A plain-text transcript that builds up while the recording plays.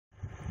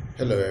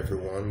Hello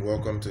everyone,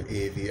 welcome to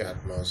AV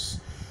Atmos.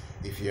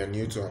 If you are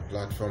new to our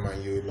platform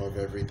and you love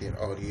everything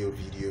audio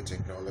video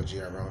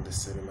technology around the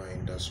cinema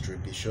industry,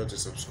 be sure to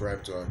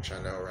subscribe to our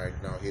channel right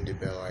now. Hit the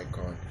bell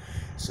icon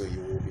so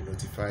you will be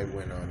notified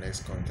when our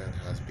next content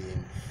has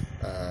been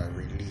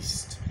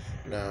released.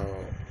 Now,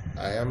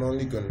 I am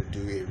only going to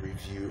do a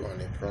review on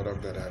a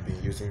product that I've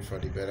been using for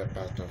the better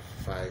part of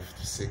 5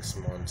 to 6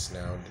 months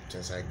now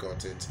since I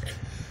got it,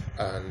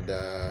 and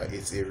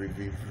it's a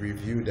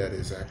review that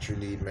is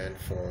actually meant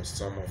for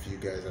some of you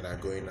guys that are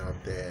going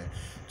out there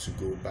to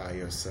go buy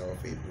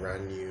yourself a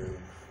brand new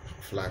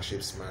flagship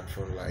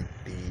smartphone like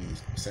the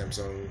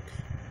Samsung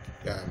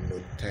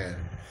Note 10.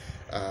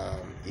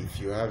 If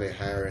you have a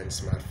higher end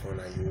smartphone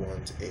and you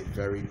want a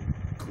very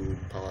good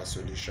power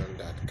solution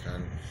that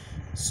can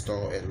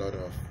store a lot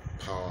of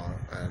power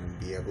and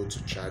be able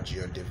to charge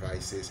your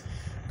devices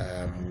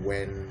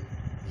when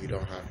you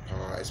don't have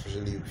power,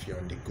 especially if you're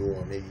on the go,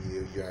 or maybe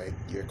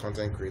you're a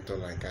content creator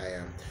like I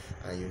am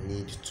and you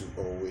need to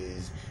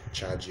always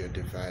charge your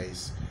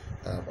device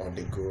on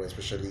the go,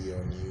 especially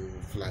your new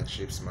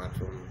flagship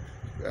smartphone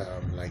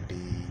like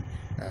the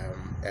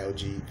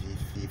LG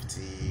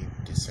V50,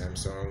 the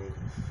Samsung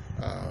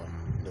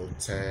Note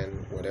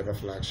 10, whatever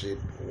flagship,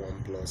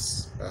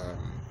 OnePlus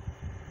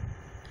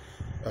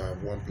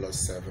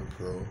 7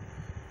 Pro.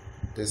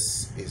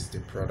 This is the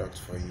product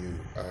for you.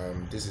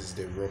 This is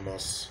the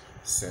Romoss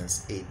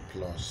Sense 8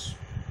 Plus.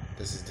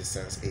 This is the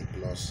Sense 8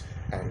 Plus,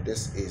 and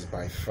this is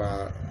by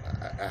far,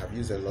 I have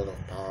used a lot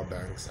of power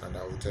banks, and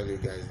I will tell you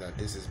guys that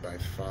this is by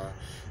far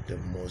the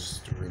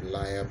most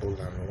reliable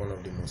and one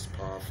of the most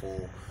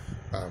powerful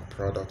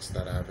products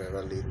that I've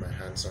ever laid my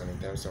hands on in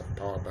terms of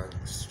power bank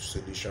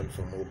solution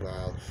for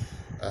mobile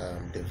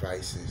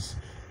devices.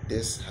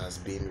 This has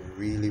been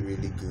really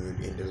good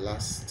in the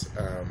last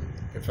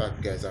in fact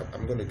guys,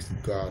 I'm going to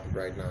go out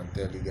right now and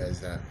tell you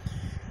guys that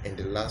in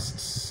the last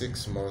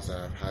 6 months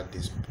I've had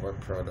this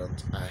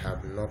product, I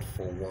have not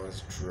for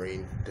once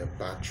drained the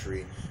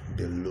battery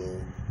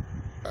below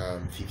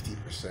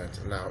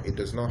 50%. Now, it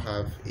does not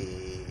have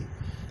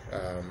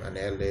an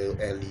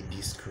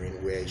LED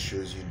screen where it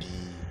shows you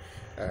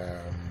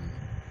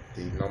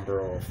the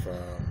number of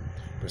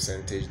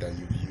percentage that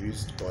you've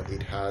used, but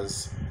it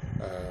has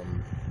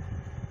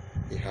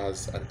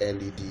an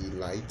LED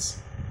light.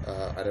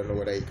 I don't know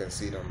whether you can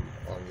see it on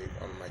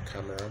my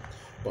camera,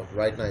 but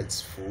right now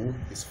it's full,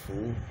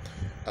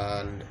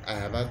 and I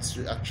have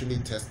actually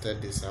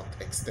tested this out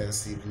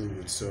extensively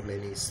with so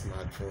many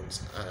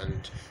smartphones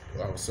and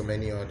so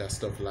many other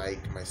stuff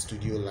like my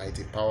studio light.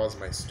 It powers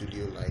my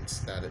studio lights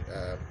that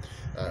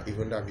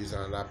even though I'm using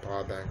another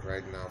power bank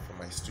right now for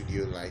my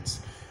studio lights,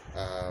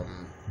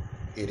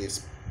 it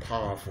is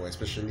powerful,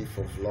 especially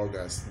for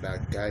vloggers,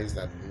 that guys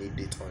that need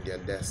it on their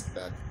desk,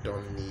 that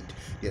don't need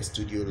their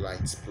studio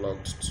lights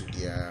plugged to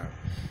their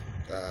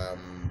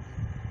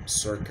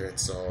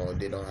circuits, or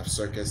they don't have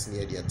circuits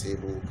near their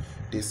table.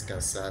 This can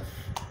serve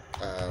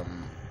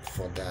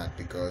for that,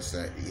 because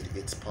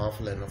it's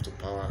powerful enough to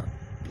power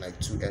like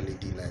 2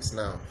 LED lights.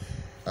 Now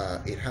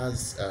it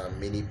has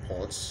many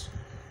ports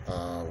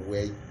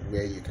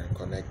where you can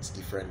connect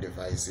different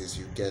devices.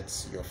 You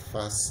get your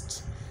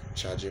fast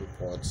charging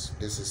ports.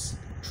 This is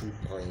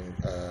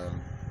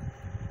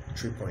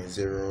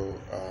 3.0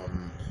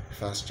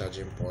 fast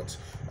charging port,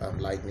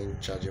 lightning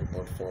charging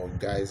port for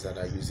guys that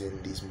are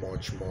using these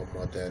much more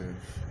modern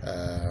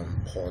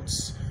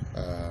ports,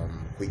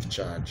 quick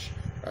charge.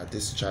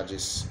 This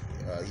charges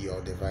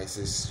your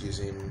devices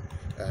using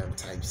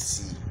type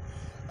C.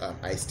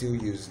 I still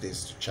use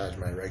this to charge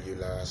my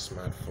regular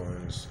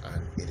smartphones,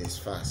 and it is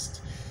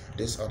fast.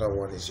 This other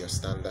one is your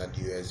standard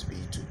USB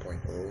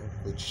 2.0,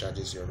 which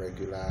charges your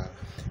regular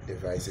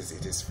devices.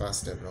 It is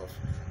fast enough.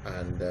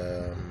 And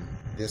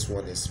this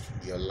one is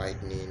your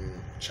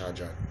lightning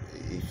charger.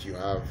 If you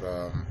have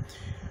an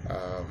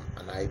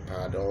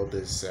iPad, all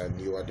these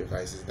newer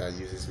devices that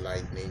uses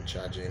lightning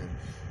charging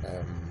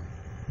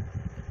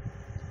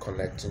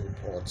connecting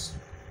ports,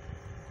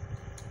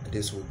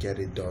 this will get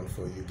it done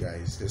for you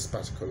guys. This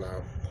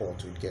particular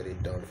port will get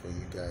it done for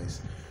you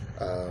guys.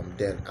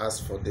 Then as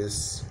for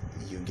this,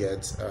 you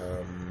get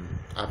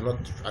I've not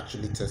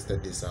actually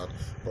tested this out,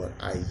 but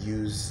I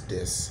use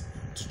this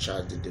to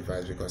charge the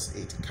device because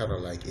it kind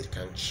of like, it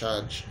can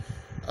charge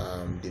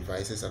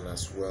devices, and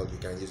as well you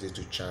can use it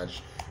to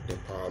charge the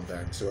power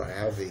bank. So I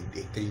have a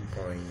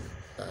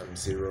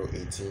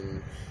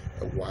 3.018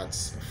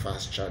 watts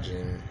fast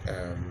charging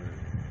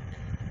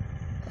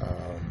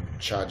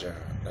charger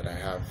that I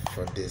have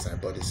for this. I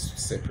bought this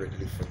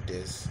separately for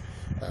this.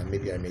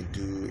 Maybe I may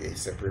do a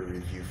separate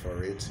review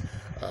for it,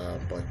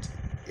 but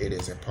it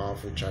is a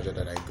powerful charger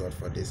that I got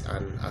for this.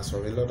 And as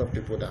for a lot of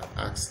people that have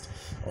asked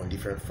on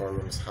different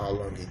forums how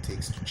long it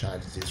takes to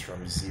charge this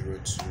from 0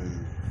 to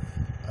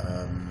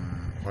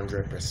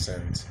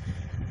 100%,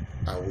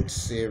 I would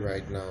say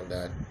right now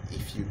that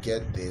if you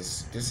get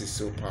this is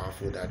so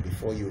powerful that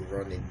before you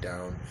run it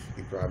down,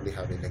 you probably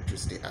have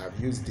electricity. I've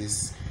used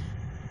this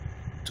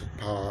to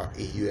power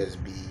a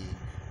USB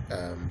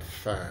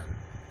fan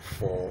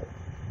for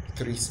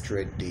 3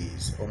 straight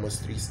days,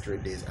 almost 3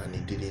 straight days, and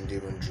it didn't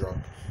even drop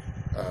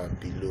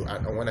below.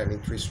 And when I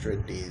mean 3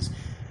 straight days,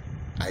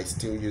 I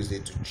still used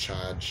it to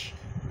charge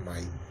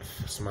my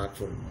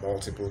smartphone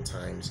multiple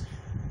times,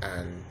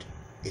 and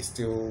it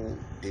still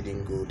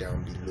didn't go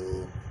down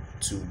below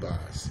 2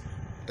 bars.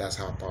 That's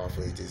how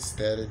powerful it is.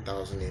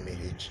 30,000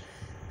 mAh,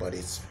 but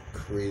it's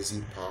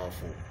crazy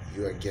powerful.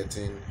 You are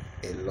getting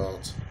a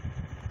lot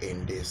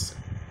in this.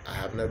 I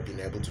have not been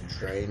able to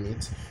drain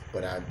it,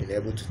 but I've been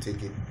able to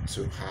take it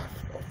to half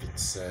of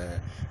its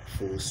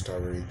full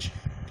storage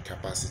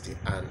capacity,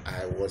 and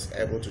I was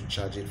able to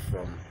charge it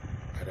from,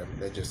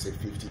 let's just say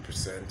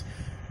 50%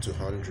 to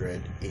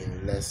 100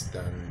 in less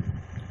than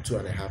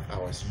 2.5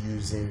 hours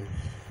using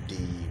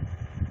the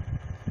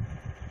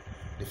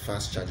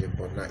fast charging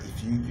port. Now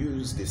if you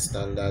use the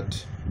standard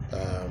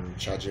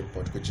charging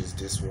port, which is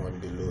this one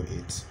below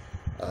it,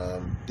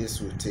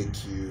 this will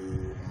take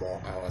you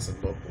more hours,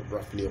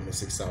 roughly almost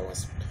 6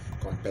 hours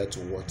compared to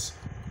what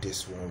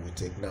this one will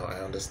take. Now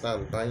I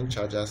understand buying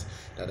chargers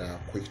that are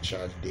quick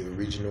charge, the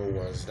original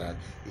ones, that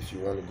if you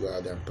want to go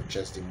out and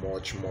purchase the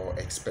much more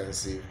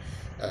expensive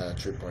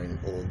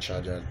 3.0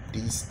 charger,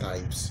 these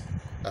types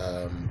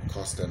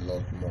cost a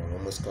lot more,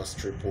 almost cost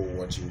triple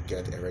what you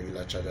get a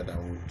regular charger that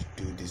would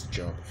do this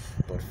job.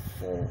 But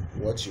for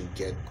what you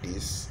get,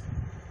 this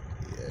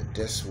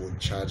will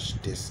charge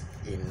this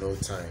in no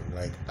time.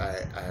 Like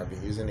I have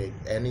been using it.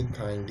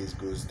 Anytime this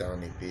goes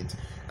down a bit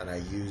and I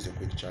use a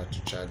quick charge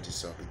to charge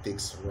this up, it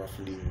takes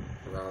roughly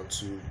around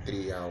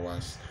 2-3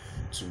 hours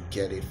to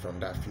get it from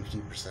that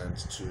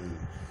 50% to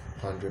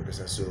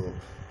 100%. So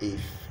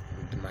if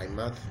my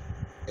math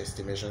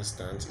estimation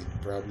stands, it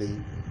probably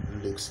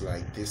looks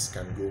like this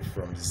can go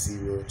from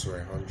 0 to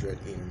 100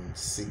 in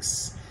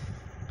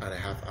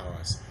 6.5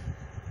 hours.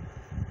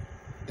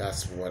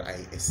 That's what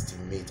I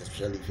estimate,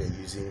 especially if you're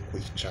using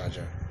quick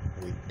charger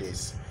with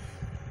this.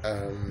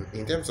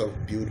 In terms of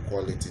build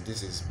quality,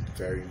 this is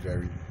very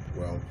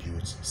well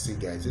built. See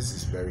guys, this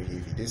is very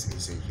heavy. This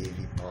is a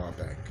heavy power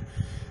bank,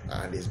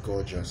 and it's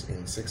gorgeous.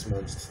 In 6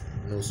 months,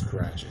 no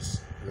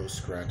scratches. It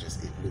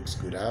looks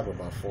good. I have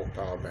about 4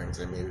 power banks.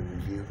 I made a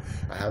review.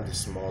 I have the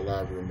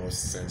smaller Romoss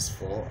Sense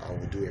 4. I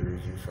will do a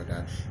review for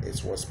that.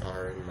 It's what's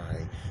powering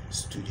my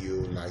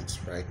studio lights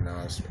right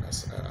now as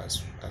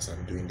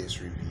I'm doing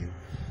this review.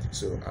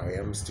 So I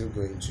am still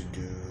going to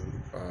do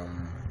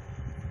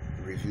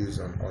reviews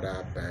on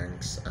other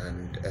banks,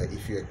 and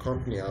if you're a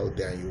company out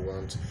there and you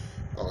want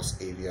us,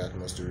 AV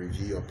Atmos, to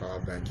review your power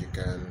bank, you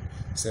can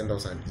send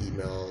us an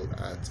email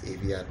at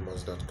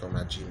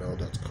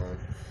avatmos.com@gmail.com,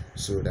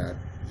 so that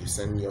you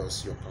send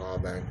us your power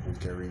bank. We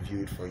can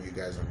review it for you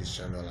guys on this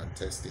channel and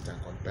test it and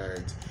compare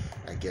it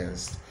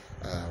against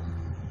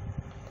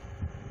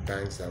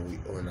banks that we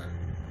own and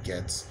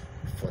get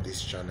for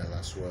this channel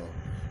as well.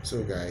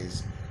 So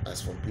guys,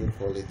 as for build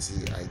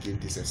quality, I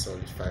give this a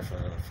solid 5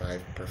 out of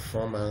 5.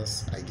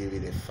 Performance, I give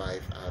it a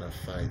 5 out of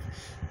 5.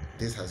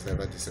 This has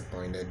never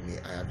disappointed me.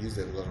 I have used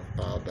a lot of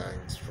power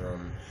banks,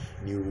 from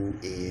New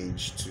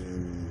Age to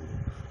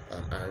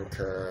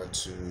Anchor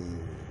to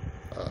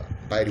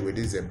by the way,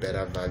 this is a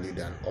better value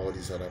than all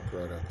these other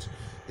products.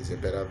 It's a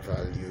better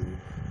value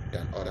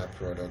than other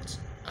products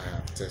I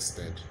have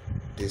tested.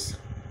 This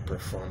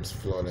performs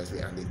flawlessly,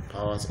 and it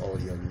powers all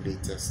your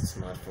latest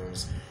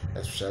smartphones,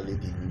 especially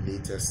the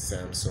latest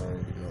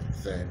Samsung Note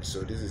 10.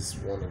 So this is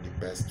one of the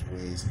best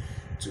ways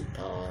to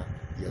power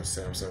your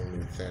Samsung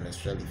Note 10,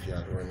 especially if you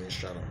are running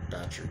short on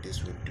battery.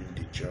 This will do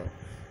the job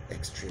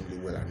extremely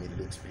well, and it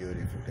looks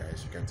beautiful,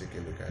 guys. You can take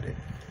a look at it.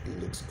 It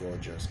looks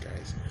gorgeous,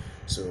 guys.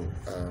 So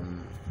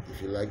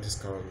if you like this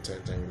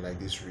content and you like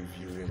this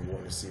review and you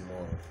want to see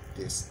more of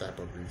this type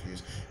of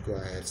reviews, go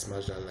ahead,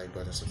 smash that like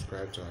button,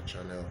 subscribe to our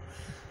channel,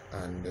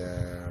 and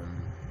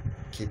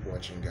keep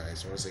watching,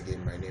 guys. Once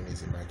again, my name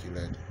is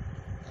Immaculate.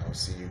 I'll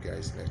see you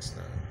guys next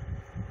time.